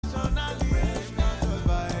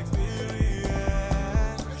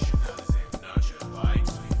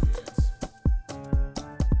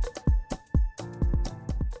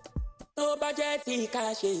tí ká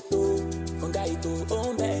ṣètò ọ̀gá ètò ó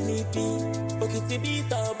ń bẹ níbí òkìtì bí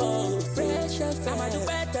tọ́bọ̀ Fresh FM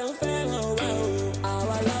àmàdúpẹ́ tẹ̀ ń fẹ́ràn wá o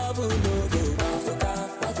àwa lọ́bù lóde pàfùkà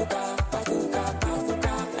pàfùkà pàfùkà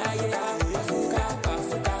pàfùkà ayé pàfùkà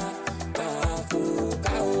pàfùkà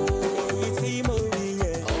pàfùkà o èyí tí mo rí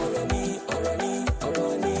yẹn ọ̀rọ̀ ni ọ̀rọ̀ ni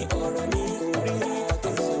ọ̀rọ̀ ni ọ̀rọ̀ ni orí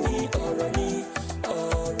ọ̀tẹ̀sọ̀ ni ọ̀rọ̀ ni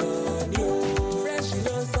ọ̀rọ̀ ni o Fresh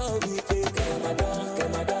ló sọ wípé kẹ̀mádán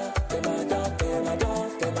kẹ̀mádán kẹ̀mádán kẹ̀mádán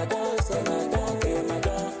kẹ̀mádán sẹ̀mádán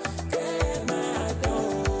kẹ̀mádán kẹ̀mádán.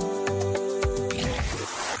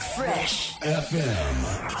 Fresh FM.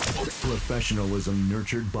 Professionalism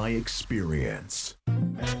nurtured by experience.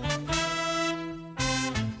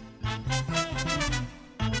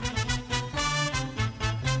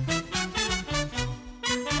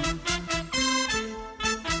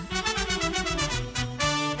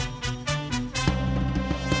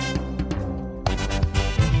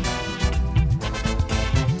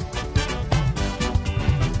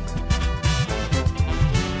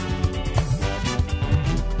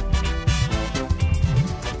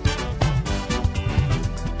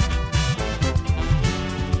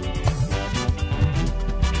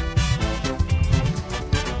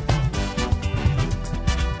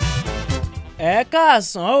 ẹ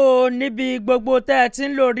káàsán o níbi gbogbo tẹ́ ẹ ti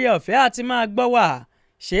ń lórí ọ̀fẹ́ àti máa gbọ́ wá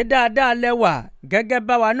ṣe dáadáa lẹ́wà gẹ́gẹ́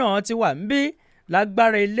báwa náà ti wà ń bí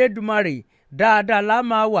lágbára Elédùmarè dáadáa la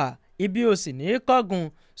máa wà ibi ò sì ní kọ́gun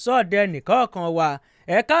sọ́ọ̀dẹ̀ nìkọ̀ọ̀kan wa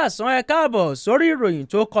ẹ káàsán ẹ káàbọ̀ sórí ìròyìn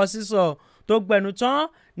tó kọ sísọ tó gbẹnu tán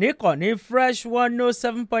níkànnì Fresh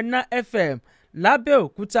 107.9 FM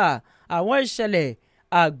lábẹ́òkúta àwọn ìṣẹ̀lẹ̀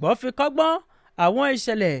àgbọ̀fikọ́gbọ́n àwọn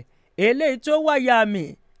ìṣẹ̀lẹ̀ eléyìí tó wáyà mí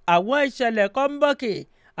àwọn ìṣẹ̀lẹ̀ kọ́ńbọ́ọ̀kì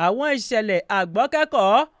àwọn ìṣẹ̀lẹ̀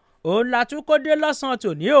àgbọ́kẹ́kọ̀ọ́ òun la tún kó dé lọ́sàn-án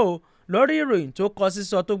tòní o lórí ìròyìn tó kọ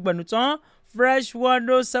sísọ tó gbẹnu tán Fresh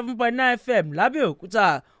 107.9 FM lábẹ́òkúta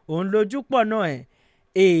òun lójú pọ̀ náà ẹ̀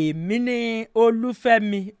èmi ní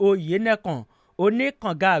Olúfẹ́mi Oyènẹ́kan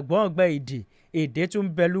oníkànga àgbọ̀ngbẹ èdè tún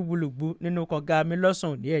bẹ lúgbúlùgbú nínú kànga mi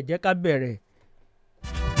lọ́sàn-án òní ẹ jẹ́ ká bẹ̀rẹ̀.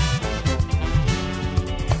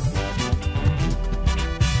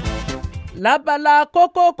 lábala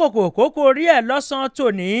kókó orí ẹ̀ lọ́sàn-án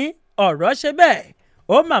tòní ọ̀rọ̀ ṣe bẹ́ẹ̀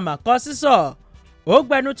ó màmá kọ sísọ ó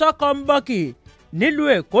gbẹnu tọkọ ń bọ́kì nílùú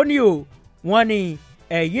Èkó ni o wọ́n ní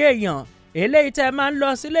ẹ̀yìn èèyàn eléyìí tẹ́ máa ń lọ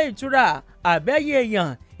sílé ìtura àbẹ́yẹ èèyàn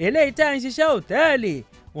eléyìí tẹ́ ń ṣiṣẹ́ òtẹ́ẹ̀lì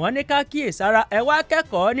wọ́n ní ká kíyèsára ẹ wá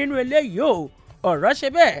kẹ́kọ̀ọ́ nínú eléyìí o ọ̀rọ̀ ṣe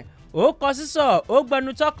bẹ́ẹ̀ ó kọ sísọ ó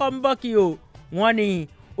gbẹnu tọkọ ń bọ́kì o wọ́n ní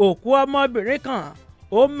òkú ọmọbìnrin kan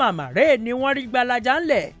ó màmá rèé ni wọ́n rí gbalaja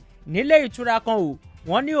ńlẹ̀ nílé ìtura kan o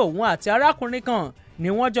wọ́n ní òun àti arákùnrin kan ni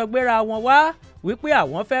wọ́n jọ gbéra wọn wá wípé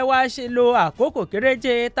àwọn fẹ́ wá ṣe lo àkókò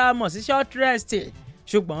kéréje tá a mọ̀ sí short rest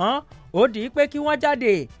ṣùgbọ́n ó di pé kí wọ́n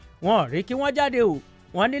jáde wọn ò rí kí wọ́n jáde o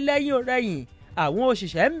wọ́n ní lẹ́yìn òrẹ́yìn àwọn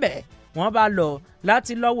òṣìṣẹ́ ń bẹ̀ wọ́n bá lọ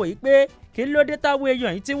láti lọ wò yí pé kí ló dé táwọn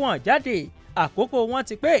èèyàn yìí tí wọ́n jáde àkókò wọn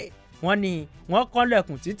ti pé wọ́n ní wọ́n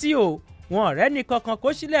kanlẹ̀kùn títí o wọn ọ̀rẹ́ ní kankan kó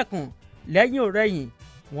ṣílẹ̀kùn lẹ́yìn òrẹ́yìn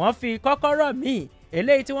wọ́n fi kọ́kọ́rọ́ míì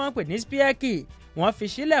eléyìí tí wọ́n ń pè ní spíẹ́kì wọ́n fi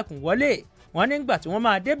sílẹ̀kùn wọlé wọ́n nígbà tí wọ́n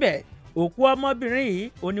máa débẹ̀ òkú ọmọbìnrin yìí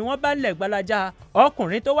òní wọ́n bá lẹ̀ gbalaja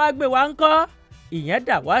ọkùnrin tó wá gbé wá ń kọ́ ìyẹn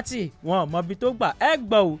dàwátì wọn ò mọbi tó gbà ẹ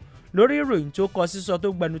gbọ́ ò lórí ìròyìn tó kọ sísọ tó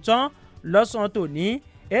gbẹnu tán lọ́sàn-án tòní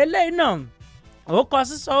eléyìí náà ó kọ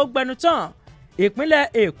sísọ ó gbẹnu tán ìpínlẹ̀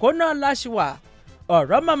Èkó náà láṣìwà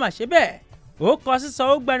ọ̀rọ̀ màmá ṣe bẹ́ẹ̀ ó kọ sísọ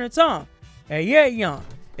ó gbẹnu tán ẹ̀yin èèyàn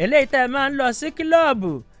eléyìí tẹ́ máa ń lọ sí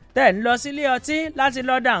kílọ̀ọ̀bù tẹ́ ń lọ sílé ọtí láti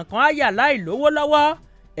lọ da nǹkan àyà láì lówó lọ́wọ́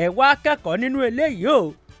ẹ wá kẹ́kọ̀ọ́ nínú eléyìí o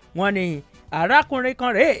wọ́n ní arákùnrin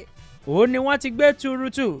kan rèé òun ni wọ́n ti gbé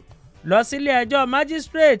tuurutu lọ sílé ẹjọ́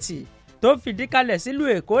májísírèètì tó fìdí kalẹ̀ sílùú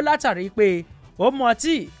Èkó látàrí pé ó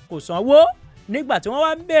mọtí kò sanwó nígbà tí wọ́n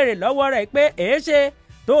wá ń béèrè lọ́wọ́ rẹ̀ pé èéṣe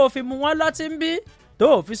tó o fi mu wọ́n lọ́tí ń bí tó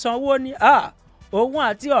o fi sanwó ni òun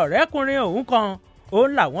àti ọ̀rẹ́kùnrin òun kan òun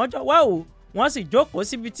làwọn jọ wá o wọ́n sì jókòó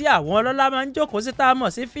síbi tí àwọn ọlọ́lá máa ń jókòó sí tá a mọ̀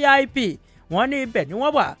sí VIP wọ́n ní ibẹ̀ ni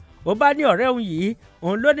wọ́n wà ó bá ní ọ̀rẹ́ òun yìí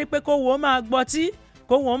òun ló ní pé kó wọ́n máa gbọ́tí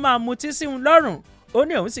kó wọ́n máa mutí sí òun lọ́rùn ó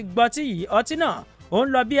ní òun sì gbọ́tí yìí ọtí náà òun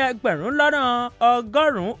lọ bí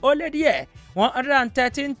 1,100 ó lé díẹ̀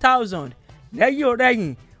 113,000 lẹ́yìn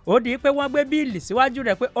òrẹ́yìn ó di pé wọ́n gbé bíìlì síwájú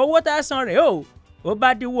rẹ̀ pé owó tẹ̀sán rẹ̀ o ó bá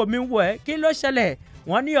díwọ́ mi wọ̀ ẹ́ kí ló ṣẹlẹ̀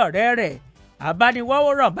wọ́n ní ọ̀rẹ́ rẹ̀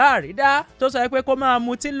àbániwọ́wọ́rọ̀ bá àrídá tó sọ pé kó máa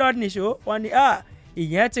mutí lọ nìṣó wọn ni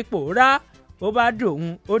ìyẹn ti pòórá ó bá dòun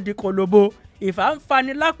ó di kolobo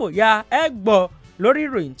ìfàǹfààní lápò ya ẹ gbọ́ lórí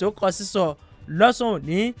ìròyìn tó kọ sísọ lọ́sàn-án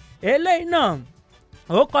òní eléyìí náà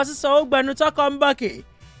ó kọ sísọ ó gbẹnu tọkọ ń bọ̀kì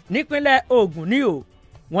nípínlẹ̀ Ògùn ni o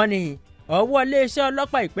wọ́n ní ọwọ́ iléeṣẹ́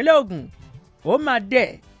ọlọ́pàá ìpínlẹ̀ Ògùn ó máa dẹ̀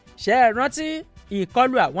ṣe é rántí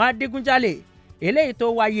ìkọlù àwọn adigunjalè eléyìí tó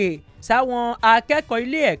wáyé sáwọn akẹ́kọ̀ọ́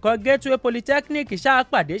ilé ẹ̀kọ́ Gateway Polytechnic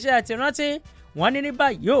ṣáàpàdé ṣe ti rántí wọ́n ní ní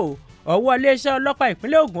báyìí o ọwọ́ iléeṣẹ́ ọlọ́pàá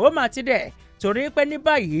ìpínlẹ̀ Ògùn ó máa ti dẹ̀ torí pé ní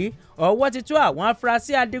báyìí ọwọ́ ti tú àwọn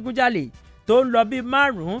afurasí adigunjalè tó ń lọ bíi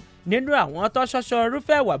 5 nínú àwọn tó ṣọṣọ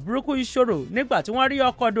irúfẹ́ ìwà burúkú ìṣòro nígbà tí wọ́n rí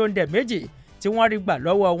ọkọ̀ dòǹdẹ̀ méjì tí wọ́n rí gbà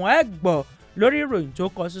lọ́wọ́ wọn ẹ̀ gbọ́ lórí ìròyìn tó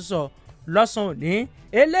kọ sísọ lọ́sàn òní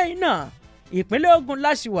eléyìí náà ìpínlẹ̀ Ògùn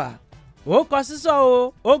láṣìwà ó kọ sísọ o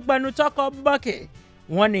ó gbẹnu tọkọ bọ́ọ̀kì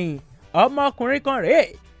wọ́n ní ọmọkùnrin kan rèé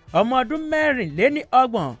ọmọ ọdún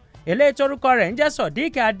 24 eléyìí torúkọ rẹ̀ ń jẹ́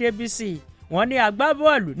Sodiq Adébísí wọ́n ní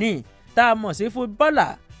agbábọ́ọ̀lù ní tá a mọ̀ sí fútbọ́ọ̀là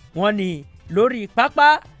wọ́n ní lórí pápá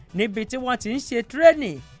níbi tí wọ́n ti ń ṣe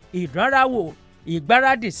tírénì ìdánrawò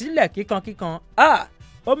ìgbáradì sílẹ̀ kíkankíkan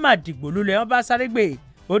ó mà dìgbò lulẹ̀ wọ́n bá sáré gbé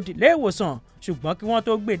ó dìlé ìwòsàn ṣùgbọ́n kí wọ́n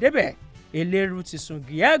tó gbé débẹ̀ eléru ti sùn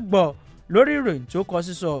gíẹ́ gbọ́ lórí ìròyìn tó kọ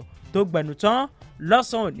sísọ tó gbẹ̀nù tán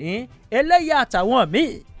lọ́sàn-án òní eléyà àtàwọn míì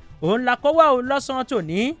òun la kó wá o lọ́sàn-án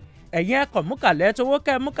tòní ẹ̀yin ẹ̀kọ́ múkàlẹ́ tówó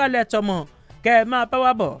kẹ́ múkàlẹ́ tọmọ kẹ́ ẹ máa bá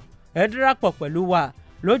wa bọ̀ ẹ darapọ̀ pẹ̀lú wa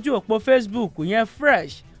lójú òpó Facebook yẹn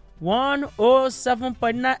Fresh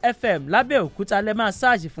 107.9 FM lábẹ́òkúta lẹ́ máa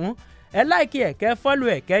ṣáàjì fún ẹ láìkí ẹ̀ kẹ́ fọ́lù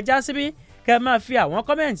ẹ̀ kẹ́ já síbí kẹ́ máa fi àwọn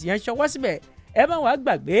kọ́mẹ̀ntì yẹn ṣọwọ́ síbẹ̀ ẹ má wàá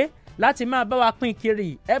gbàgbé láti máa bá wa pín kiri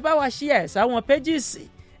ẹ bá wa share sáwọn pages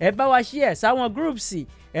ẹ bá wa share sáwọn groups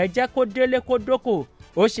ẹ jẹ́ kó délé kó dóko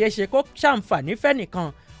ó ṣeéṣe kó ṣàǹfààní fẹ́nìkan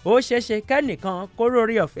ó ṣeéṣe kẹ́nìkan kó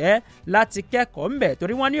rórí ọ̀fẹ́ láti kẹ́kọ̀ọ́ ńbẹ̀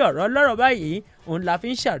torí wọ́n ní ọ̀rọ̀ lọ́rọ̀ báyìí òun la fi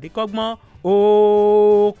ń ṣàríkọ́gbọ́n ó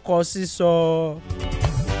kọ sísọ.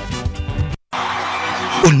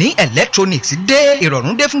 Òní electronics dé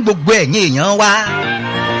ìrọ̀rùn dé fún gbogbo ẹ̀yin èèyàn wa.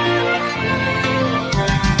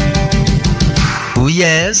 Oh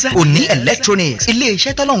yes, Òní electronics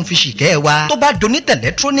ilé-iṣẹ́ tọ́lọ́hun fi ṣìkẹ́ wa tó bá donate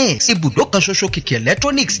electronics ibùdó kan ṣoṣo kìkì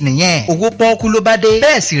electronics nìyẹn owó pọ́ọ́kú ló bá dé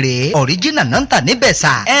bẹ́ẹ̀ sì rèé original náà ń tà níbẹ̀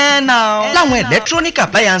sà. láwọn electronic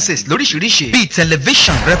appliances lóríṣiríṣi bíi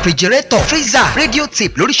television refrigerator freezer radio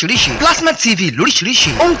tape lóríṣiríṣi plasma tv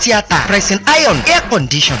lóríṣiríṣi home theatre pressing iron air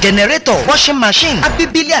condition generator washing machine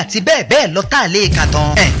abibili àti bẹ́ẹ̀ bẹ́ẹ̀ lọ tá a lè kà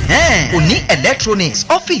tán. Òní electronics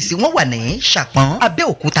ọ́fíìsì wọn wà ní Ṣàpọ́n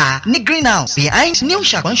Abẹ́òkúta ní greenhouse behind New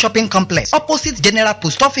Ṣàpọ́n shopping complex opposite general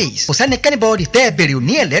post office kò sẹ́ni kẹ́nìbọ̀dì tẹ́ ẹ bèrè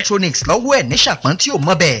Òní electronics lọ́wọ́ ẹ̀ ní Ṣàpọ́n tí ò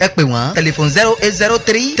mọ̀ bẹ́ẹ̀ ẹ pè wọ́n telephone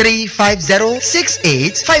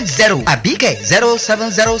 08033506850 àbíkẹ́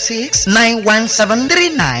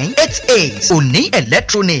 0706917398. Òní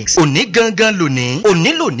electronics òní gangan lónìí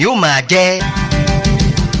òní lónìí ó máa jẹ́.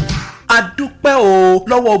 A dúpẹ́ o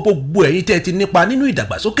lọ́wọ́ gbogbo ẹ̀yin tẹ́ ti nípa nínú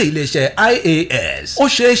ìdàgbàsókè iléeṣẹ́ IAS. Ó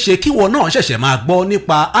ṣeé ṣe kí wọn náà ṣẹ̀ṣẹ̀ máa gbọ́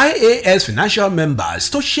nípa IAS financial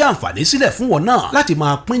members tó ṣe àǹfààní sílẹ̀ fún wọn náà láti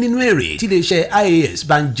máa pín nínú èrè tí iléeṣẹ́ IAS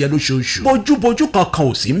bá ń jẹ lóṣooṣù. Bójúbójú kankan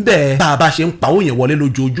ò sí ń bẹ̀. Bá a bá ṣe ń pawó yẹn wọlé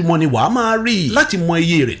lójoojúmọ́ ni wàá máa rí i láti mọ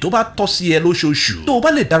iye èrè tó bá tọ́ sí ẹ lóṣooṣù. Tó o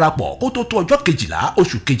bá lè darapọ̀ kó tó ọjọ́ 12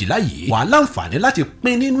 oṣù 12 yìí wàá láǹfààní láti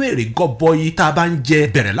pín nínú èrè gọbọi tá a bá ń jẹ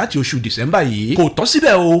bẹ̀rẹ̀ láti oṣù December yìí. Kò tọ́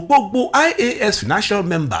síbẹ̀ o gbogbo IAS financial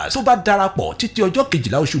members tó bá darapọ̀ títí ọjọ́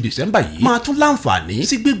 12 oṣù December yìí máa tún láǹfààní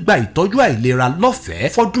sí gbígba ìtọ́jú àìlera lọ́fẹ̀ẹ́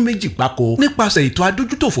fọ́dún 2 gbáko nípasẹ̀ ètò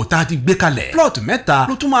adójútòfò tá a ti gbé kalẹ̀. Plot 3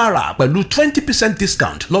 ló tún máa rà pẹ̀lú 20%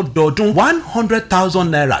 discount lọ́dọọdún 100,000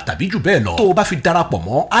 naira tàbí jù bẹ́ẹ̀ lọ. Tó o bá fi darapọ̀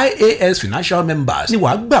mọ́ IAS financial members ni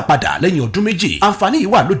wàá gbà padà lẹ́yìn ọdún 2. Àǹfààní yìí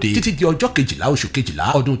wà lóde títí di ọjọ́ 12 oṣù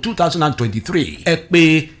 12 ọdún 2023. Ẹ pè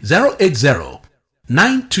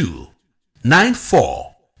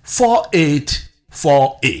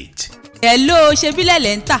 08092944848. Hello, ṣebílẹ̀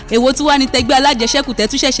lẹ́ ń tà èwo tí wàá ní tẹgbẹ́ alájẹsẹ́kù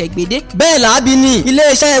tẹ́tú ṣẹ̀ṣẹ̀ gbédé. bẹ́ẹ̀ làábí ni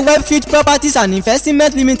iléeṣẹ́ Webfield Properties and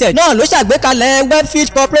Investment Limited náà ló ṣàgbékalẹ̀ Webfield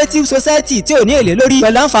Cooperative Society tí ò ní èlé lórí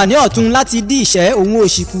pẹ̀lú àǹfààní ọ̀tun láti dí ìṣẹ́ òun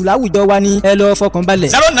òṣìkù láwùjọ wa ní ẹ lọ fọkàn balẹ̀.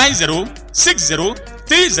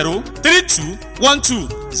 09060323212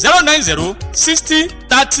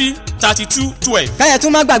 09060303212. káyọ̀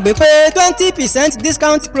tún má gbàgbé pé 20%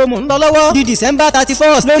 discount promo ń lọ lọ́wọ́ di December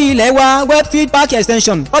 31st lórí ilẹ̀ wa Webfield Park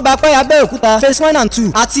Extension Ọbàpẹ́ Abẹ́òkúta phase 1 and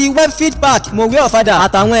 2 àti Webfield Park Mòwe Ọ̀fadà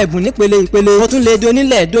àtàwọn ẹ̀bùn nípele ìpele. ó tún lè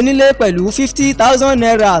donílé pẹ̀lú 50,000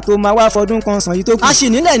 naira tó máa wá fọdún kan sàn yìí tó kù. a sì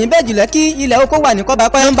nílẹ̀ níbẹ̀ jùlẹ̀ kí ilẹ̀ oko wà ní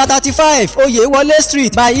Kọ́bápẹ́ number 35 Oyèwọlé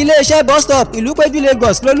street by iléeṣẹ́ bus stop Ìlúpéjú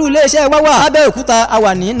Lagos lólú iléeṣẹ́ wa wà. Abẹ́òkúta a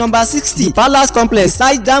wà ní number 60 Palace Complex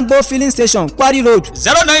side Jambo filling station Quarry Road.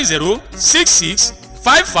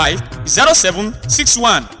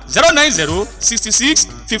 09066550761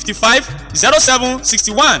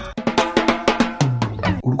 09066550761.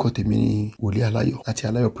 orúkọ tèmi ni Wòlíì Aláyọ̀ láti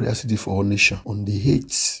Aláyọ̀ Prayer City for All Nations. On the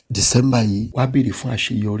 8th December yìí wá béèrè fún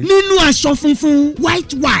àṣeyọrí. nínú aṣọ funfun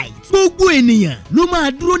white gbogbo ènìyàn ló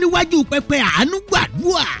máa dúró níwájú pẹpẹ àánú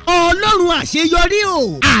gbàdúrà. Ọlọ́run àṣeyọrí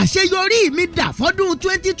o, àṣeyọrí mi dà fọ́dún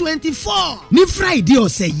 2024 ní Friday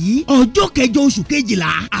ọ̀sẹ̀ yìí ọjọ́ 8 oṣù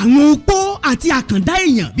 12 àwọn opó àti àkàndá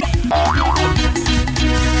èèyàn.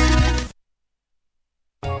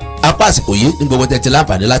 apá àsìkò yìí ní gbogbo tẹ́tí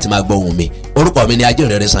láǹfààní láti máa gbọ́ ohùn mi. Orúkọ mi ni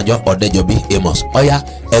Ajínrere Sanjọ́ Ọ̀dẹ́jọbí Amos. Ọ̀yá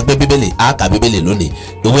ẹgbẹ́ bíbélì àkà bíbélì lónìí.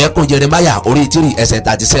 Ìwé ẹkùn Jeremáyà orí 3 ẹsẹ̀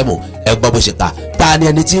 37 ẹgbọ́ bó ṣe kà. Ta ni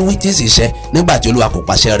ẹni tí ń wí tí sì ṣẹ nígbà tí Olúwa kò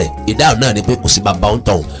pàṣẹ rẹ̀? Ìdáhùn náà ni pé kò sí bàbá ń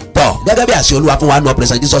tọ̀hún. Tọ́ gẹ́gẹ́ bí àṣẹ Olúwa fún wa ní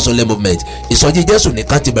Operation Jesus Only Movement, ìsọjí Jésù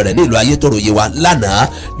nìkan ti bẹ̀rẹ̀ ní ìlú Ayétòrò Yewa lánàá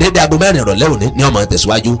dédé aago 4 ìrọ̀lẹ́ òní ní ó máa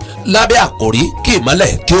tẹ̀síwájú lábẹ́ àkòrí kí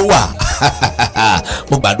ìmọ́lẹ̀ kí ó wà.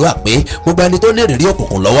 Mo gbàdúrà pé gbogbo ẹni tó ní ìrírí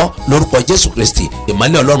òkùnkùn lọ́wọ́ lórúkọ Jésù Kristi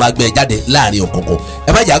ìmọ́lẹ̀ Ọlọ́run á gbé jáde láàrin òkùnkùn.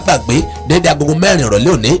 Ẹ má jà gbàgbé dédé aago 4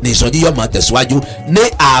 ìrọ̀lẹ́ òní ní ìsọjí yóò máa tẹ̀síwájú ní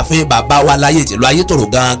ààfin bàbá wa láyé tìlú Ayétòrò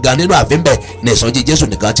gangan nínú ààfin bẹ̀ ní ìsọjí Jésù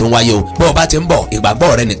nìkan ti ń wáyé o. Bó o bá ti ń bọ̀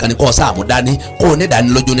ìgbàgbọ́ rẹ nìkan ni kó o sáàmú dání kó o ní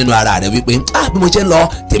ìdánilójú nínú ara rẹ wípé bí mo ṣe ń lọ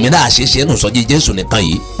tèmi náà ṣe ṣe nù ìsọjí Jésù nìkan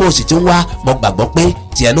yìí. Bó o sì ti ń wá mo gbàgbọ́ pé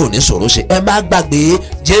tiẹ̀ náà ò ní ṣòro ṣe. Ẹ má gbàgbé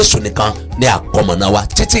Jésù nìkan ní àkọmọ̀nà wa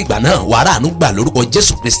títí ìgbà náà wàrà àánú gbà lórúkọ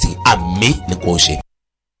Jésù Kristi àmín ni kò ṣe.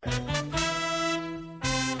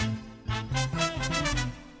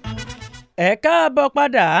 ẹ káàbọ̀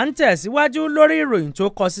padà à ń tẹ̀síwájú lórí ìròyìn tó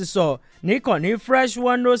kọ sísọ níkànnì Fresh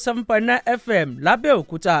 107.9 FM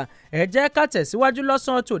lábẹ́òkúta. ẹ jẹ́ ká tẹ̀síwájú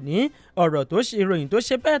lọ́sàn-án tòní ọ̀rọ̀ tó ṣe ìròyìn tó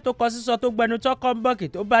ṣe bẹ́ẹ̀ tó kọ sísọ tó gbẹnu tọkọ bọ́ọ̀kì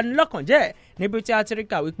tó bá ní lọ́kàn jẹ́ níbi tí a ti rí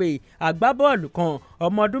kà wípé agbábọ́ọ̀lù kan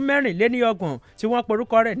ọmọ ọdún 24 tí wọ́n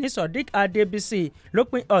porúkọ rẹ̀ ní Sodiq Adebisi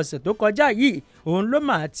lópin ọ̀sẹ̀ tó kọjá yìí òun ló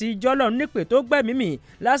mà ti jọ́lọ́run nípè tó gbẹ̀mí mì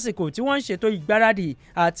lásìkò tí wọ́n ń ṣètò ìgbáradì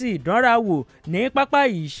àti ìdánrawò ní pápá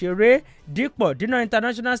ìṣeré Dípọ̀ Dínà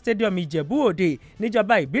International Stadium Ìjẹ̀bú Òde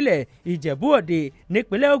níjọba ìbílẹ̀ Ìjẹ̀bú Òde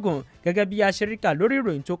nípínlẹ̀ Ògùn. Gẹ́gẹ́ bí aṣeríkà lórí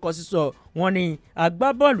ìròyìn tó kọ sísọ wọ́n ní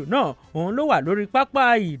agbábọ́ọ̀lù náà òun ló wà lórí pápá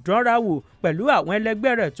ìdánrawò pẹ̀lú àwọn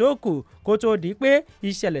ẹlẹgbẹ́ rẹ̀ tó kù kó tó di pé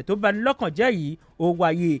ìṣẹ̀lẹ̀ tó bani lọ́kàn jẹ́ yìí ó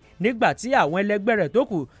wáyé nígbà tí àwọn ẹlẹgbẹ́ rẹ̀ tó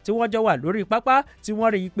kù tí wọ́n jọ wà lórí pápá tí wọ́n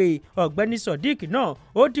rí i pé ọ̀gbẹ́ni Sodiq náà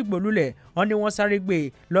ó dìgbò lulẹ̀ wọ́n ní wọ́n sáré gbé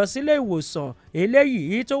lọ sílé ìwòsàn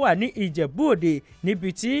eléyìí tó wà ní Ìjẹ̀bú Òde níbi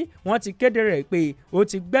tí wọ́n ti kéde rẹ̀ pé ó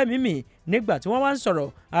ti gbẹ́mìí mì. Nígbà tí wọ́n wá ń sọ̀rọ̀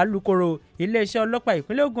alukoro iléeṣẹ́ ọlọ́pàá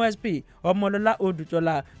ìpínlẹ̀ Ògùn SP Ọmọlọ́lá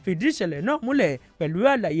Odùtọ́lá fìdí ìṣẹ̀lẹ̀ náà múlẹ̀ pẹ̀lú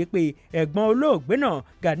àlàyé pé ẹ̀gbọ́n olóògbé náà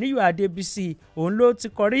Ganiyu Adébísí òun ló ti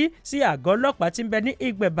kọrí sí àgọ́ ọlọ́pàá tí ń bẹ ní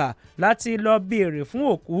Ìgbẹ̀bà láti lọ béèrè fún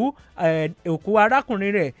òkú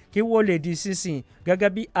arákùnrin rẹ̀ kí wọ́n lè di sísìn. Gẹ́gẹ́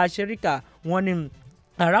bí aṣeríkà wọn ni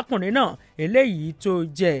arákùnrin náà eléyìí tó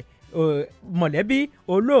jẹ́ mọ̀lẹ́bí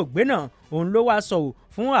olóògbé náà òun ló wá sọ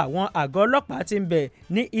fún àwọn àgọ́ ọlọ́pàá tí ń bẹ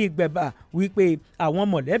ní Ìgbẹ̀bà wípé àwọn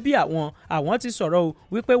mọ̀lẹ́bí àwọn ti sọ̀rọ̀ o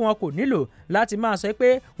wípé wọn kò nílò láti máa sọ pé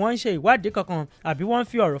wọ́n ń ṣe ìwádìí kankan àbí wọ́n ń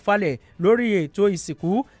fi ọ̀rọ̀ falẹ̀ lórí ètò ìsìnkú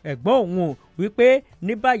ẹ̀gbọ́n òun wípé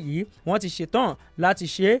ní báyìí wọ́n ti ṣetán láti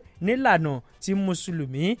ṣe é nílànà ti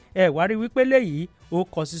mùsùlùmí. ẹ wá rí wípé léyìí ó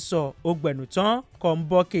kọ sísọ ó gbẹ̀nù tán kọ́ ń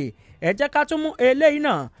bọ́kè. ẹ jẹ́ ká tún mú eléyìí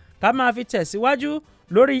náà ká máa fi tẹ̀síwájú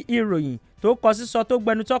lórí ìròyìn tó kọ sísọ tó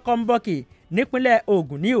gbẹ̀nù tán kọ́ ń bọ́kè nípínlẹ̀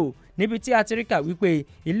Ògùn ní o níbi tí a ti rí kà wípé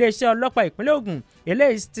iléeṣẹ́ ọlọ́pàá ìpínlẹ̀ Ògùn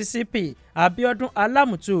eléyìí ti CP Abíọ́dún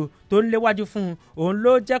Alámùtù tó ń léwájú fún òun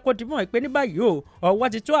ló jẹ́ kó di mọ̀ pé ní báyìí o ọwọ́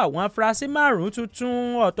ti tó àwọn afurasí 5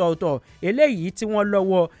 tuntun ọ̀tọ̀ọ̀tọ̀ eléyìí tí wọ́n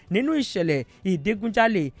lọ́wọ́ nínú ìṣẹ̀lẹ̀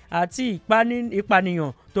ìdígunjalè àti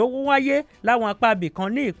ìpànìyàn tó wáyé láwọn apá ibìkan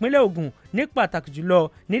ní ìpínlẹ̀ Ògùn ní pàtàkì jùlọ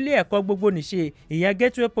nílé ẹ̀kọ́ gbogbo nìṣe ìyẹn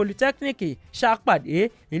Gateway Polytechnic ṣàpàdé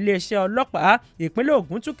iléeṣẹ́ ọlọ́pàá ìpínlẹ̀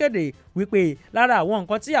Ògùn tún kéde wípé lára àwọn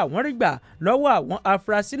nǹkan tí àwọn rí gbà lọ́wọ́ àwọn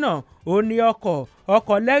afurasí náà ó ní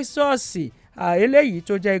ọkọ̀ Lexus eléyìí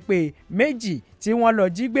tó jẹ́ pé méjì tí wọ́n lọ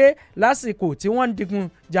jí gbé lásìkò tí wọ́n ń digun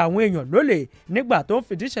jà àwọn èèyàn lólè. Nígbà tó ń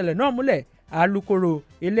fìdí ìṣẹ̀lẹ̀ náà múlẹ̀ alukoro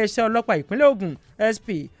iléeṣẹ́ ọlọ́pàá ìpínlẹ̀ Ògùn SP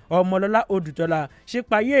Ọmọlọ́lá Odùtọ́lá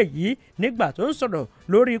ṣípayé èyí nígbà tó ń sọ̀rọ̀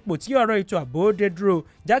lórí ipò tí ọ̀rọ̀ ètò ààbò dé dúró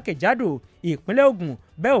jákèjádò ìpínlẹ̀ Ògùn.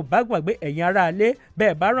 Bẹ́ẹ̀ ò bá gbàgbé ẹ̀yin aráalé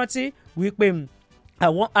bẹ́ẹ̀ bá rántí wípé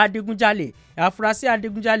àwọn adigunjalè afurasí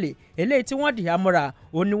adigunjalè eléyìí tí wọ́n dì àmọ́ra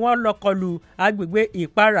òun ni wọ́n lọ kọlu agbègbè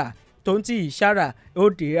Ìpara tó ń ti Ìṣàrà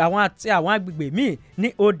Òde àwọn àti àwọn agbègbè míì ní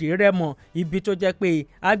Òde Rẹ́mọ ibi tó jẹ́ pé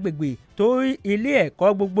agbègbè tó ilé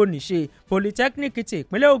ẹ̀kọ́ gbogbo nìṣe polytechnic ti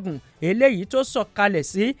ìpínlẹ̀ Ògùn eléyìí tó sọ̀kalẹ̀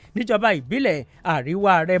sí níjọba ìbílẹ̀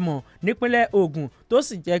àríwá Rẹ́mọ nípínlẹ̀ Ògùn tó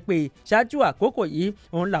sì jẹ́ pé ṣáájú àkókò yìí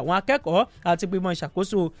òun làwọn akẹ́kọ̀ọ́ àti gbìmọ̀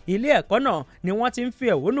ìṣàkóso ilé ẹ̀kọ́ náà ni wọ́n ti ń fi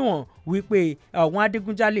ẹ̀hónú hàn wípé àwọn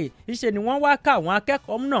adigunjalè iṣẹ́ ni wọ́n wá ká àwọn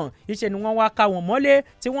akẹ́kọ̀ọ́ náà iṣẹ́ ni wọ́n wá ká wọn mọ́lé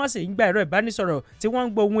tí wọ́n sì ń gba ẹ̀rọ ìbánisọ̀rọ̀ tí wọ́n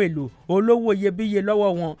ń gbọ́ ohun èlò olówó iyebíye lọ́wọ́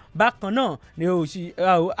wọn bákan náà ni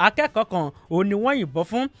akẹ́kọ̀ọ́ kan òun ni wọ́n yìnbọn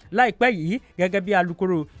fún láìpẹ́ yìí gẹ́gẹ́ bí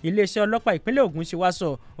alukoro iléeṣẹ́ ọlọ́pàá ìpínlẹ̀ Ògùn ṣe wá sọ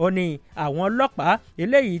ó ní àwọn ọlọ́pàá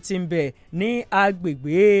eléyìí ti ń bẹ ní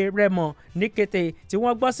agbègbè Rẹ́mọ ní kété tí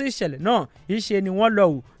wọ́n gbọ́ sí ìṣẹ̀lẹ̀ náà iṣẹ́ ni wọ́n lọ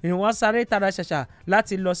ò ni wọ́n sáré tara ṣàṣà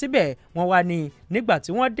láti lọ síbẹ̀ wọ́n wá ní nígbà tí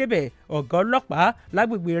wọ́n débẹ̀ ọ̀gá ọlọ́pàá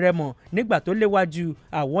lágbègbè Rẹ́mọ nígbà tó léwájú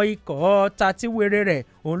àwọn ikọ̀ tatíwèrè rẹ̀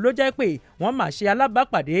òun ló jẹ́ pé wọ́n máa ṣe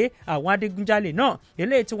alábàápàdé àwọn adigunjalè náà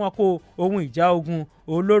eléyìí tí wọ́n kó ohun ìjà ogun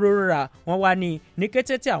olóró rà wọ́n wá ní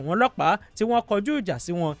kété tí àwọn ọlọ́pàá tí wọ́n kọjú ìjà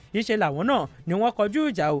sí wọn iṣẹ́ làwọn náà ni wọ́n kọjú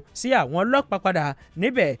ìjà sí àwọn ọlọ́pàá padà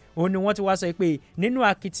níbẹ̀ òun ni wọ́n ti wá sọ pé nínú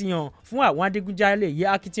akitiyan fún àwọn adigunjalè yìí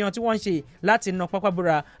akitiyan tí wọ́n ń ṣe láti na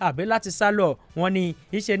pápábora àbí láti sá lọ wọ́n ní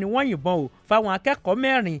iṣẹ́ ni wọ́n yìnbọn ò fáwọn akẹ́kọ̀ọ́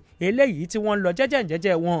mẹ́rin eléyìí tí wọ́n lọ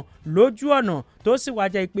jẹ́jẹ́ wọn lójú ọ̀nà tó sì wá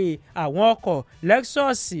jẹ́ pé àwọn ọkọ̀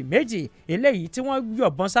Lexus méjì eléyìí tí wọ́n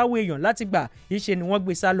yọ̀bọ̀n sáwọ́ èèyàn láti gbà iṣẹ́ ni wọ́n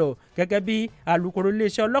gbé sá lọ gẹ́gẹ́ bí alukoro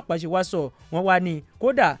iléeṣẹ́ ọlọ́pàá ṣe wá sọ wọ́n wá ní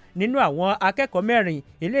kódà nínú àwọn akẹ́kọ̀ọ́ mẹ́rin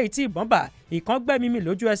eléyìí tí ìbọn bà ìkan gbẹ́mímì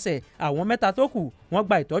lójú ẹsẹ̀ àwọn mẹ́ta tó kù wọ́n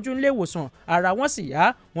gba ìtọ́jú nílé ìwòsàn ara wọn sì yá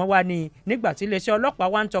wọ́n wá ní nígbà tí iléeṣẹ́ ọlọ́pàá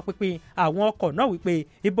wá ń tọpinpin àwọn ọkọ̀ náà wípé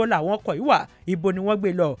ibo làwọn ọkọ̀ yìí wà ibo ni wọ́n gbé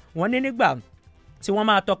lọ wọ́n ní nígbà tí wọ́n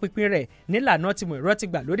máa tọpinpin rẹ̀ nílànà tìmọ̀ ẹ̀rọ ti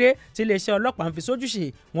gbàlódé tí iléeṣẹ́ ọlọ́pàá ń fi sójúṣe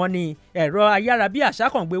wọn ni ẹ̀rọ ayárabíàṣá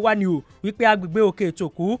kan gbé wá ní o wípé agbègbè òkè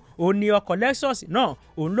ètòkú òun ni ọkọ̀ Lexus náà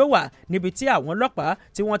òun ló wà níbi tí àwọn ọlọ́pàá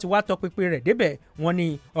tí wọ́n ti wá tọpinpin rẹ̀ débẹ̀ wọ́n ní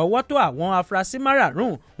ọwọ́ tó àwọn afurasí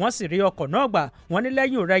márààrún wọ́n sì rí ọkọ̀ náà gbà wọ́n ní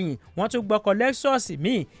lẹ́yìn òrẹ́yìn wọ́n tún gbọ́kọ̀ Lexus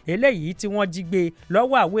míì eléyìí tí wọ́n jí gbé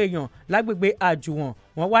lọ́wọ́ àwọn èèyàn lágbègbè àjùwọ̀n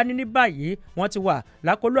wọ́n wá ní báyìí wọ́n ti wà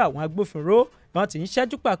lákọlò àwọn agbófinró wọ́n ti ń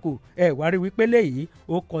ṣẹ́jú pàkó ẹ̀ wá rí wípé léyìí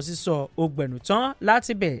ó kọ sísọ ògbẹ̀nù tán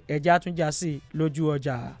láti bẹ̀ ẹja tún já sí lójú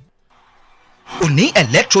ọjà. Òní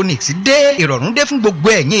electronics dé ìrọ̀rùn dé fún gbogbo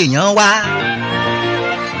ẹ̀yin èèyàn wa.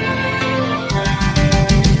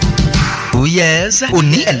 Oh yes,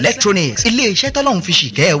 Òní Electronics ilé-iṣẹ́ tọ́lọ́hún fi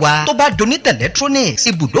ṣìkẹ́ wa tó bá donate electronics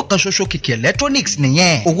ibùdó kan ṣoṣo kìkì electronics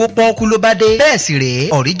nìyẹn owó pọ́ọ́kú ló bá dé bẹ́ẹ̀ sì rèé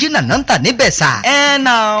original náà ń tà níbẹ̀ sà.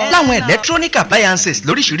 láwọn electronic appliances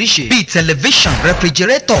lóríṣiríṣi bíi television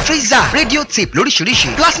refrigerator freezer radio tape lóríṣiríṣi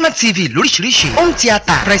plasma tv lóríṣiríṣi home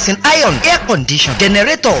theatre pressing iron air condition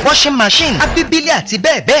generator washing machine abibili àti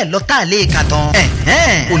bẹ́ẹ̀ bẹ́ẹ̀ lọ tá a lè kà tán.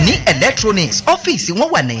 Òní Electronics ọ́fíìsì wọn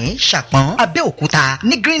wà ní Ṣàpọ́n Abẹ́òkúta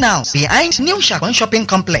ní greenhouse behind new Ṣàpọ́n shopping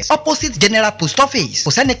complex opposite general post office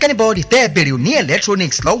kò sẹ́nikẹ́ni bọ́ọ̀dì tẹ́ ẹ bèrè Òní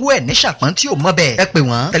Electronics lọ́wọ́ ẹ̀ ní Ṣàpọ́n tí ò mọ̀ bẹ́ẹ̀ ẹ pè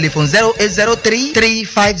wọ́n telephone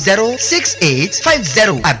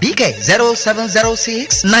 08033506850 àbíkẹ́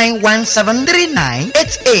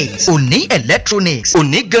 0706917398 Òní Electronics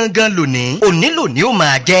òní gangan lónìí òní lónìí ó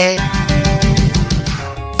máa jẹ́.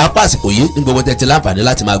 apá àsìkò yìí ní gbogbo tẹ́tí láǹfààní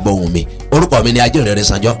láti máa gbọ́ ohùn mi orúkọ mi ni ajínrere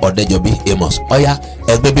Sanjọ́ Ọ̀dẹ́jọbí Amos ọ̀yá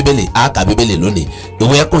ẹgbẹ́ bíbélì àkà bíbélì lónìí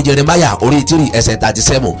ìwé ẹkùn Jeremáyà orí 3 ẹsẹ̀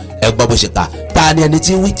 37 ẹgbọ́ bó ṣe kà ta ni ẹni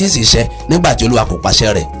tí wí tí sì ṣẹ nígbà tí Olúwa kò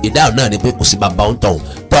pàṣẹ rẹ̀ ìdáhùn náà ni pé kò sí bàbá ń tọ̀hún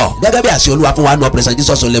tọ́ gẹ́gẹ́ bí àṣẹ Olúwa fún wa ní Operation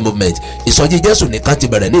Jesus Only Movement ìsọjí Jésù nìkan ti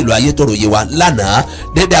bẹ̀rẹ̀ ní ìlú Ayétòrò Yewa lánàá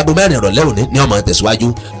dédé aago 4 ìrọ̀lẹ́ òní ní ọmọ tẹ̀síwájú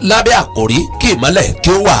lábẹ́ àkòrí kí ìmọ́lẹ̀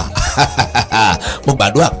kí ó wà mo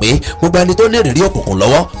gbàdúrà pé gbogbo ẹni tó ní ìrírí òkùnkùn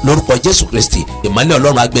lọ́wọ́ lórúkọ Jésù Kristi ìmọ́lẹ̀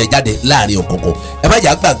Ọlọ́run á gbé jáde láàrin òkùnkùn ẹ má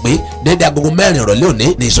jà gbàgbé dédé agogo 4 ìrọ̀lẹ́ òní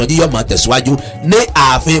ní ìsọjí yóò máa tẹ̀síwájú ní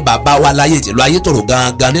ààfin bàbá wa láyé tìlú Ayétòrò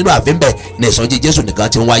gangan nínú ààfin bẹ́ẹ̀ ní ìsọjí Jésù nìkan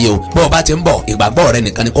ti ń wáyé o bó o bá ti ń bọ̀ ìgbàgbọ́ rẹ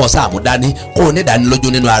nìkan ni kó o sáà mú dání kó o ní ìdánilójú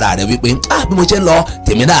nínú ara rẹ wípé bí mo ṣe ń lọ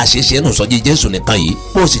tèmi náà ṣe é ṣe nù ìsọjí Jésù nìkan yìí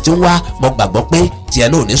bó o sì ti ń wá mo gbàgbọ́ pé tiẹ̀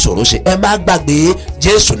náà ò ní ṣòro ṣe ẹ má gbàgbé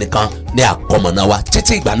Jésù nìkan ní àkọmọ̀nà wa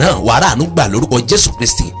títí ìgbà náà wàrà àánú gbà lórúkọ Jésù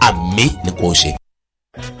Kristi àmín ni kò ṣe.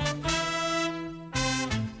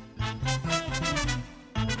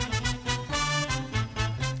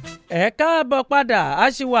 ẹ káàbọ̀ padà a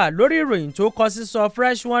ṣì wà lórí ìròyìn tó kọ sísọ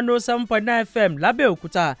Fresh 107.9 FM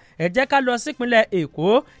lábẹ́òkúta ẹ jẹ́ ká lọ sípínlẹ̀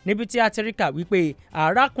Èkó níbi tí a ti rí kà wípé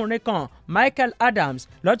arákùnrin kan Michael Adams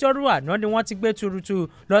lọ́jọ́rú àná ni wọ́n ti gbé tuurutu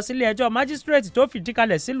lọ sílé ẹjọ́ májísírèètì tó fìdí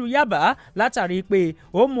kalẹ̀ sílùú Yaba látàrí pé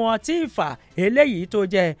ó mu ọtí ìfà eléyìí tó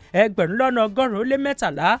jẹ́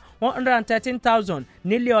 1,113 113,000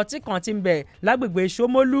 nílé ọtí kan tí ń bẹ lágbègbè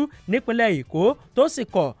Ṣómólú nípínlẹ̀ Èkó tó sì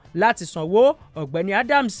kọ̀ láti sanwó ọ̀gbẹ́ni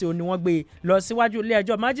Adams ò ní ni wọ́n gbé lọ síwájú ilé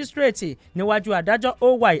ẹjọ́ májísírèètì níwájú adájọ́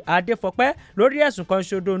OY Adéfọpẹ́ lórí ẹ̀sùn kan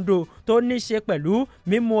ṣòdondo tó ní ṣe pẹ̀lú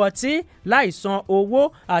mímu ọtí láìsan owó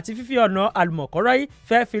àti fífi ọ̀nà àlùmọ̀kọ́rọ́ yìí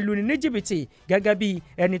fẹ́ fi luni ní jìbìtì gẹ́gẹ́ bí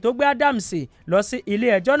ẹni tó gbé Adams lọ sí ilé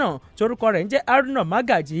ẹjọ́ náà torúkọ rẹ̀ ń jẹ́ Haruna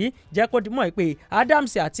Magaji jẹ́ kó dimọ̀ pé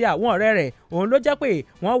Adams àti àwọn ọ̀rẹ́ rẹ̀ òun ló jẹ́ pé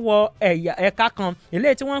wọ́n wọ ẹ̀ka kan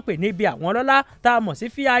eléyìí tí wọ́n ń pè níbi àwọn ọlọ́lá tá a mọ̀ sí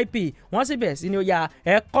VIP wọ́n sì bẹ̀rẹ̀ sí ni ó ya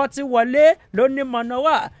ẹ̀kọ́ tí wọlé ló ní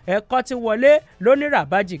mọ̀nàwá ẹ̀kọ́ tí wọlé ló ní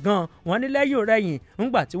ràbájì gan wọ́n ní lẹ́yìn òrẹ́yìn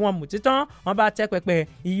ńgbà tí wọ́n mú títán wọ́n bá tẹ́ pẹpẹ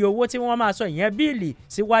iye owó tí wọ́n máa sọ ìyẹn bíìlì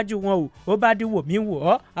síwájú wọn ó bá di wò mí wò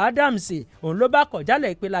ọ́ Adams òun ló bá kọ̀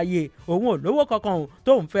jálẹ̀ ìpele òun ò lówó kankan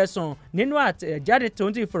tóun fẹ́ san nínú àtẹ̀jáde tó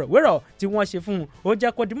ń ti ìfọ̀rọ̀wérọ̀ tí wọ́n ṣe fún un ó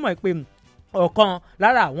jẹ́ kó dimọ̀ pé ọ̀kan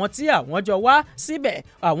lára àwọn tí àwọn jọ wá síbẹ̀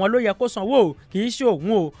àwọn ló yẹ kó sanwó kì í ṣe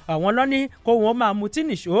òun o àwọn lọ́ní kó wọn máa mutí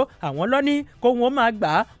nìṣó àwọn lọ́ní kó wọn máa gbà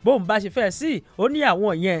á bóun bá ṣe fẹ́ sí ó ní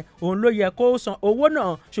àwọn yẹn òun ló yẹ kó san owó náà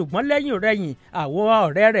ṣùgbọ́n lẹ́yìn rẹ̀yìn àwọn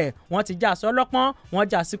ọ̀rẹ́ rẹ̀ wọ́n ti já sọ́lọ́pọ́n wọ́n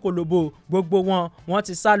já sí kolobo gbogbo wọ́n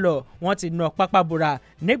ti sá lọ wọ́n ti nà pápábora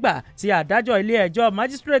nígbà tí adájọ́ ilé ẹjọ́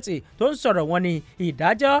májísírèètì tó ń sọ̀rọ̀ wọn ni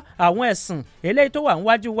ìdájọ́ àwọn ẹ̀sùn eléyìí tó wà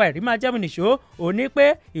níwájú wa ẹ̀rí máa jẹ́mu nìṣó òní pé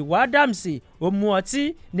ìwà Adams ó mu ọtí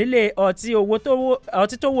nílé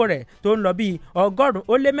ọtí tówó rẹ̀ tó ń lọ bíi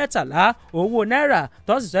 113 owó náírà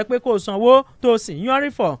tó sì sọ pé kó sanwó tó sì yánrí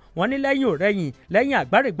fọ̀ wọ́n ní lẹ́yìn òrẹ́yìn lẹ́yìn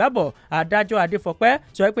àgbárígbábọ̀ adájọ́ Adéfọpẹ́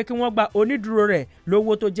sọ pé kí wọ́n gba onídùúró rẹ̀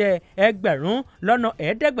lówó tó jẹ́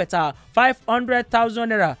 500,000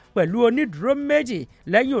 naira pẹ̀lú onídùúró méjì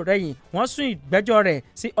lẹ́yìn òrẹ́yìn wọ́n sún ìgbẹ́jọ́ rẹ̀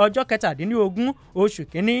sí ọjọ́ 17 oṣù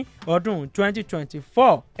kínní ọdún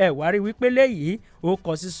 2024 wá rí wípé léyìí ó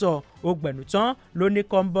kọ sísọ ó gbẹ̀nù tán ló ní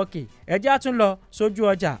kọ́ńbọ́ọ̀kì ẹjẹ́ á tún lọ sójú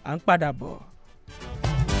ọjà à ń padà bọ̀.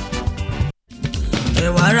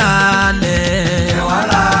 ẹ̀wà ra lẹ̀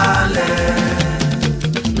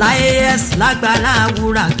láyés lágbàlá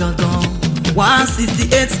wúrà gangan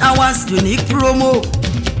 168 hours unique promo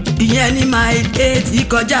ìyẹn ní my eight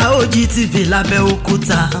ìkọjá OGTV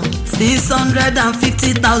lábẹ́òkúta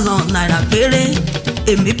 650,000 naira péré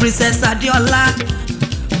èmi Princess Adéọlá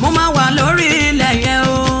mo máa wà lórí ilẹ̀ yẹn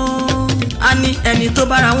o a ní ẹni tó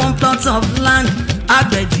bá ra 1 plot of land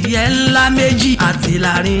agbẹ̀dìyẹ ńlá méjì àti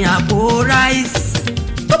láàrin àpò rice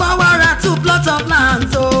tó bá wá ra 2 plot of land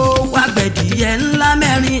tó agbẹ̀dìyẹ ńlá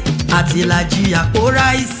mẹ́rin àti ìlàjì àpò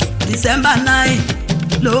rice December 9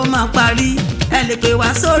 ló máa parí ẹ lè pè wá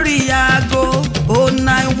sórí aago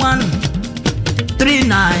 091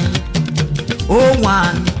 39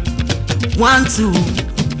 01 12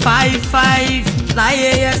 55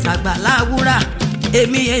 láyé Àgbàlá Wúrà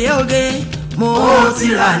èmi yẹyẹ oge mo ti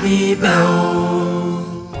rà níbẹ̀ o.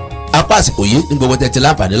 apá àsìkò yìí ní gbogbo tẹ́tí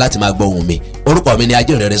láǹfààní láti máa gbọ́ ohùn mi orúkọ mi ni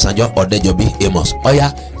ajínrere Sanjọ́ Ọ̀dẹ́jọbí Amos ọ̀yá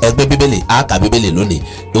ẹgbẹ́ bíbélì àkà bíbélì lónìí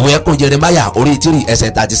ìwé ẹkùn Jeremáyà orí 3 ẹsẹ̀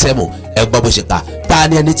 37 ẹgbọ́ bó ṣe kà ta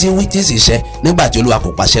ni ẹni tí wí tí sì ṣẹ nígbà tí Olúwa kò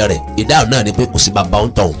pàṣẹ rẹ̀ ìdáhùn náà ni pé kò sí bàbá ń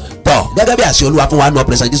tọ̀hún tọ̀ gẹ́gẹ́ bí àṣẹ Olúwa fún wa nù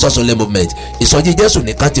Operation Jesus Only Movement ìsọjí Jésù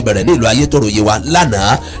nìkan ti bẹ̀rẹ̀ ní ìlú Ayétòrò Yewa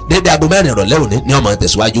lánàá dédé aago 4 ìrọ̀lẹ́ òní ní ọmọ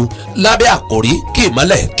tẹ̀síwájú lábẹ́ àkòrí kí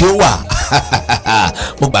ìmọ́lẹ̀ kí ó wà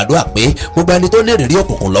mo gbàdúrà pé gbogbo ẹni tó ní ìrírí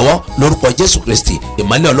òkùnkùn lọ́wọ́ lórúkọ Jésù Kristi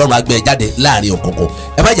ìmọ́lẹ̀ Ọlọ́run á gbé jáde láàrin òkùnkùn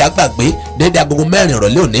ẹ má jà gbàgbé dédé aago 4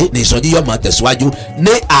 ìrọ̀lẹ́ òní ní ìsọjí yọmọ tẹ̀síwájú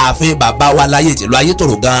ní ààfin bàbá wa láyé tìlú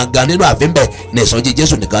Ayétòrò gangan nínú ààfin bẹ̀ ní ìsọjí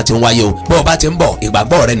Jésù nìkan ti ń wáyé o bó o bá ti ń bọ̀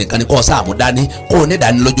ìgbàgbọ́ rẹ nìkan ni kó o sáàmú dání kó o ní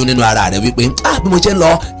ìdánilójú nínú ara rẹ wípé bí mo ṣe ń lọ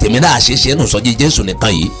tèmi náà ṣe é ṣe nù ìsọjí Jésù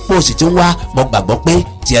nìkan yìí bó o sì ti ń wá mo gbàgbọ́ pé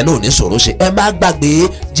tiẹ̀ náà ò ní ṣòro ṣe ẹ má gbàgbé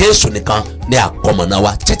Jésù nìkan ní àkọmọ̀nà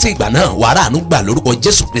wa títí ìgbà náà wàrà àánú gbà lórúkọ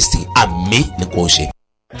Jésù Kristi àmín ni kò ṣe.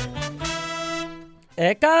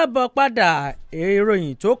 ẹ káàbọ̀ padà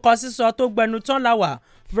ìròyìn tó kọ sísọ tó gbẹnu tán la wà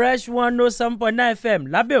Fresh 107.9 FM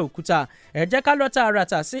lábẹ́òkúta ẹ jẹ́ ká lọ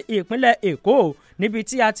tààràtà sí ìpínlẹ̀ Èkó níbi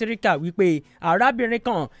tí a ti rí kà wípé arábìnrin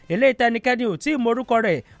kan eléyìí tẹnikẹ́ni ò tí ì morúkọ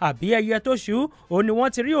rẹ̀ àbí ẹyẹ tó ṣú òun ni wọ́n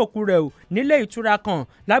ti rí òkú rẹ̀ o nílé ìtura kan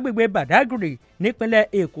lágbègbè Badagry nípínlẹ̀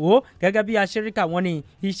Èkó gẹ́gẹ́ bí aṣeríkà wọn ni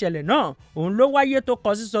ìṣẹ̀lẹ̀ náà òun ló wáyé tó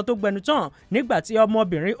kọ sísọ tó gbẹnu tán nígbà tí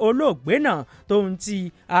ọmọbìnrin olóògbé náà tóun ti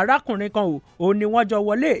arákùnrin kan o òun ni wọ́n jọ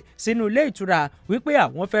wọlé sínú ilé ìtura wípé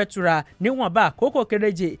àwọn fẹ́ tura níwọ̀nba àkókò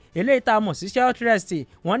kéréje eléyìí tá a mọ̀ sí short rest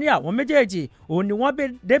wọ́n ní àwọn méjèèjì òun ni wọ́n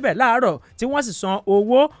débẹ̀ láàárọ̀ tí wọ́n sì san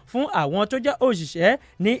owó fún àwọn tó jẹ́ òṣìṣẹ́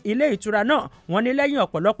ní ilé ìtura náà wọ́n ní lẹ́yìn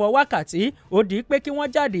ọ̀pọ̀lọpọ̀ wákàtí ó di pé kí wọ́n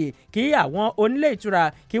jáde kí àwọn onílé ìtura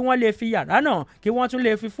kí wọ́n lè fi yàrá náà kí wọ́n tún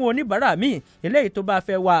lè fi fún oníbàárà míì eléyìí tó bá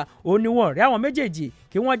fẹ́ wá ó ní wọ́n rí àwọn méjèèjì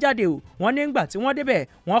kí wọ́n jáde o wọ́n nígbà tí wọ́n débẹ̀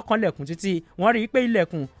wọ́n kanlẹ̀kùn títí wọ́n rí i pé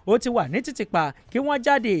ilẹ̀kùn ó ti wà ní títìpa kí wọ́n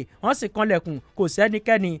jáde wọ́n sì kanlẹ̀kùn kò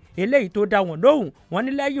sẹ́nikẹ́ni eléyìí tó dá wọn lóhùn wọ́n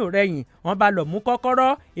ní lẹ́yìn òrẹ́yìn wọ́n bá lọ mú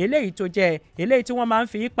kọ́kọ́rọ́ eléyìí tó jẹ́ eléyìí tí wọ́n máa ń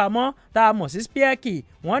fi pamọ́ tá a mọ̀ sí spíẹ́kì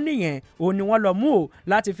wọ́n nìyẹn òun ni wọ́n lọ mú o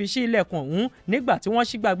láti fi ṣí ilẹ̀kùn ọ̀hún nígbà tí wọ́n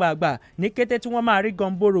ṣí gbàgbàgbà ní kété tí wọ́n máa rí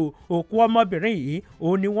gọ̀ǹbòrò òkú ọmọbìnrin yìí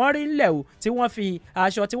òun ni wọ́n rí ńlẹ̀ o tí wọ́n fi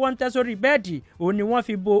aṣọ tí wọ́n ń tẹ́ sórí bẹ́ẹ̀dì òun ni wọ́n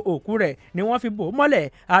fi bo òkú rẹ̀ ni wọ́n fi bò ó mọ́lẹ̀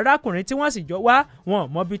arákùnrin tí wọ́n sì jọ wá wọn ò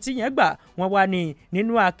mọbi tí yẹn gbà wọ́n wá ní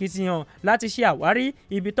nínú akitiyan láti ṣe àwárí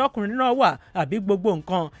ibi tọkùnrin náà wà àbí gbogbo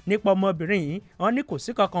nǹkan nípa ọmọbìnrin yìí wọ́n ní kò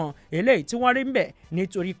sí kankan eléyìí tí wọ́n rí ńbẹ̀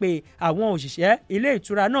nítorí pé àwọn òṣìṣẹ́ ilé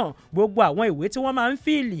ìtura náà gbogbo àwọn ìwé tí wọ́n máa ń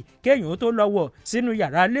fíìlì kéèyàn tó lọ wọ̀ sínú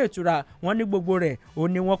yàrá ilé ìtura wọ́n ní gbogbo rẹ̀ ó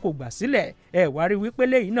ní wọn kò gbà sílẹ̀ ẹ wá rí wípé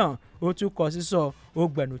lẹ́yìn náà ó tún kọ sísọ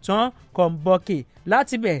ògbẹ̀nù tán kọ̀ǹbọ̀kì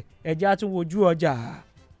láti bẹ̀ ẹ̀já tún wojú ọjà.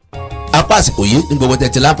 apá àsìkò yìí ní gbogbo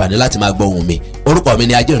tẹ́tí láǹfààní láti máa gbọ́ ohùn mi orúkọ mi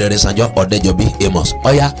ni ajínrere sanjọ ọ̀dẹ́jọbí amos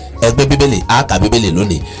ọ̀yá ẹgbẹ́ bíbélì àkà bíbélì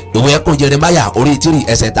lónìí ìwé ẹkùn jeremaya orí 3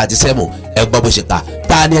 ẹsẹ̀ 37 ẹgbọ́ bó ṣe kà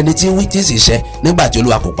ta ni ẹni tí wí tí sì ṣẹ nígbà tí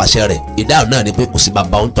olúwa kò pàṣẹ rẹ̀ ìdáhùn náà ni pé kò sí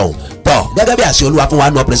bàbá ń tọ̀hún tọ̀ gẹ́gẹ́ bí àṣẹ olúwa fún wa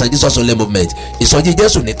ní operation jesus only movement ìsọjí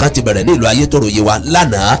jésù nìkan ti bẹ̀rẹ̀ ní ìlú ayétòrò yé wa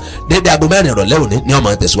lánàá dédé aago 4 ìrọ̀lẹ́ òní ní ọmọ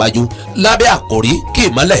tẹ̀síwájú lábẹ́ àkòrí kí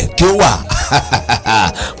ìmọ́lẹ̀ kí ó wà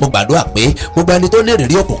mo gbàdúrà pé gbogbo ẹni tó ní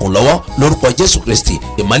ìrírí òkùnkùn lọ́wọ́ lórúkọ jésù kristi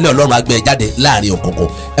ìmọ́lẹ̀ ọlọ́run á gbé jáde láàrin òkùnkùn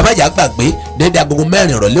ẹ má jà gbàgbé dédé agogo 4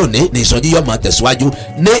 ìrọ̀lẹ́ òní ní ìsọjí yọmọ tẹ̀síwájú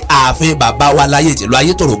ní ààfin bàbá wa láyé tìlú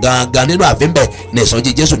ayétòrò gangan nínú ààfin bẹ̀ ní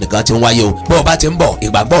ìsọjí jésù nìkan ti ń wáyé o bó o bá ti ń bọ̀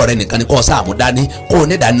ìgbàgbọ́ rẹ nìkan ni kó o sáàmú dání kó o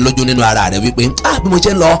ní ìdánilójú nínú ara rẹ wípé bí mo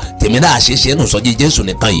ṣe ń lọ tèmi náà ṣe é ṣe nù ìsọjí jésù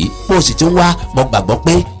nìkan yìí bó o sì ti ń wá mo gbàgbọ́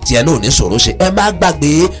pé tiẹ̀ náà ò ní ṣòro ṣe ẹ má gbàgbé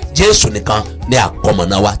jésù nìkan ní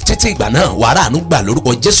àkọmọ̀nà wa títí ìgbà náà wàrà àánú gbà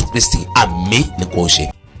lórúkọ jésù kristi àmín ni kò ṣe.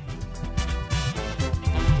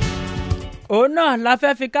 òun náà la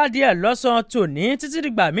fẹ́ fi káàdì ẹ̀ lọ́sàn-án tòní títí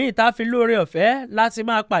dìgbà míì tá a fi lóore ọ̀fẹ́ láti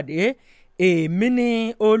máa pàdé èmi ní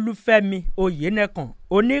olúfẹ́mi oyènẹ́kan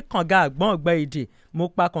oníkànga àgbọ̀n ọ̀gbẹ́ èdè mo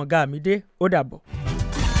pa kànga mi dé ó dàbọ̀.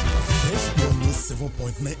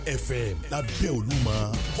 7.9 FM lábẹ́ Olúmọ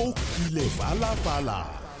ó kilẹ̀ fàlàfàlà.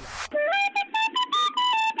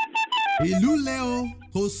 ìlú lẹ o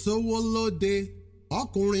kò sówó lóde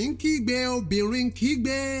ọkùnrin ń kígbe obìnrin ń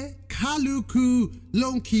kígbe kálukú ló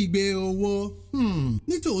ń kígbe owó.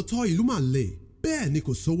 nítòótọ́ ìlú mà le bẹ́ẹ̀ ni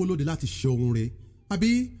kò sówó lóde láti ṣe ohun rẹ̀ àbí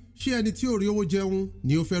ṣé ẹni tí ò rí owó jẹun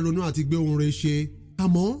ni ó fẹ́ ronú àti gbé ohun rẹ̀ ṣe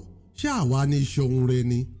àmọ́ ṣé àwa ní ṣe ohun rẹ̀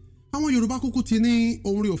ni. àwọn Yorùbá kúkú ti ní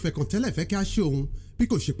ohun rẹ̀ ò fẹ́ kàn tẹ́lẹ̀ fẹ́ kí a ṣe ohun bí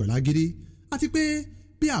kò ṣe pẹ̀lú agídí àti pé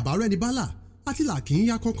bí àbárò ẹni bálà àti là kì í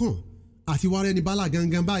yá kánkán àti wàá rẹni bálà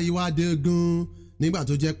gangan báyìí wá dé gan nígbà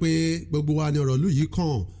tó jẹ́ pé gbogbo wa ni ọ̀rọ̀ ìlú yìí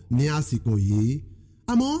kàn ní àsìkò yìí.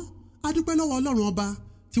 àmọ́ a dúpẹ́ lọ́wọ́ Ọlọ́run ọba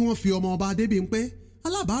tí wọ́n fi ọmọ ọba Adébímpé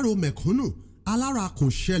alábàárò mẹ̀kúnnù alára kò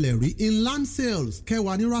ṣẹlẹ̀ rí in land sales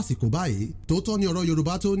kẹwàá nírú àsìkò báyìí tòótọ́ ni ọ̀rọ̀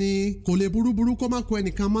Yorùbá tó ní kò lè burúburú kó má kó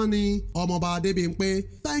ẹnìkan mọ́ ni ọmọọba Adébímpé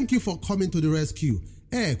thank you for coming to the rescue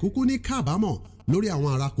kúkú ní kábàámọ̀ lórí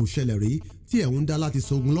àwọn ará kò ṣẹlẹ̀ rí tí ẹ̀ ń dá láti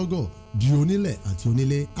sogun lọ́gọ̀ di onílẹ̀ àti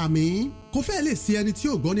onílé. àmín. kò fẹ́ lè sí ẹni tí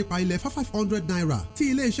ò gbọ́ nípa ilẹ̀ 500 naira tí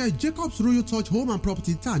iléeṣẹ́ Jacob's Royal Touch Home and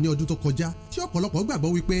Property tà ní ọdún tó kọjá tí ọ̀pọ̀lọpọ̀ gbàgbọ́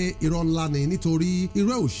wípé irọ́ ńlá ni nítorí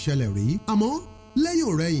irọ́ ò ṣẹlẹ̀ rí. àmọ́ lẹ́yìn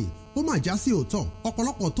òrẹ́yìn ó mà já sí òótọ́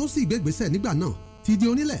ọ̀pọ̀lọpọ̀ tó sì gbégbésẹ̀ nígbà náà ti di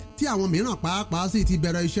onílẹ̀ tí àwọn mìíràn pàápàá sì ti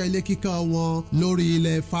bẹ̀rẹ̀ iṣẹ́ ilé kíkọ́ wọn lórí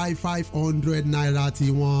ilẹ̀ 500 naira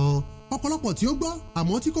tiwọn. ọ̀pọ̀lọpọ̀ tí ó gbọ́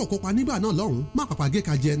àmọ́ tí kò kópa nígbà náà lọ́hùn má pàpà gé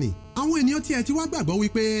ka jẹ ni. àwọn ènìyàn tí ẹ ti wá gbàgbọ́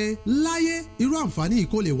wípé láyé irú àǹfààní yìí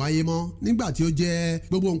kò lè wáyé mọ́ nígbà tí ó jẹ́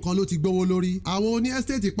gbogbo nǹkan ló ti gbówó lórí. àwọn oní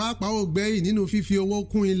ẹ́stéètì pàápàá ò gbẹ́yìn nínú fífi owó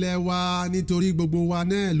kún ilẹ̀ wa nítorí gbogbo wa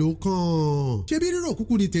náà ló kàn. ṣebí rírò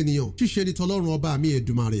kúkú ni tènìyàn ṣíṣe ni tọlọ́run ọba mi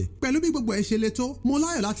Èdùmàrè. pẹ̀lú bí gbogbo ẹ ṣe le tó mo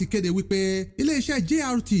láyọ̀ láti kéde wípé iléeṣẹ́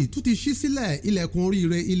JRT tún ti ṣí sílẹ̀ ilẹ̀kùn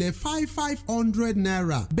oríire ilẹ̀ 500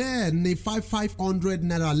 naira bẹ́ẹ̀ ni 500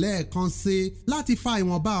 naira lẹ́ẹ̀kan sí láti fa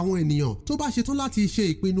ìwọ̀nba àwọn ènìyàn tó bá ṣetán láti ṣe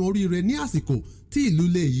ìpinnu oríire ní àsìkò tí ìlú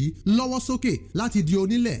lè yí lọ́wọ́ sókè láti di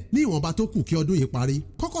onílẹ̀ ní ìwọ̀nba tó kù kí ọdún yìí parí.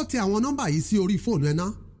 kọ́kọ́ tẹ àwọn nọ́mbà yìí sí orí fóònù ẹ ná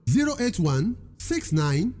 081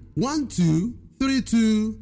 69 12 32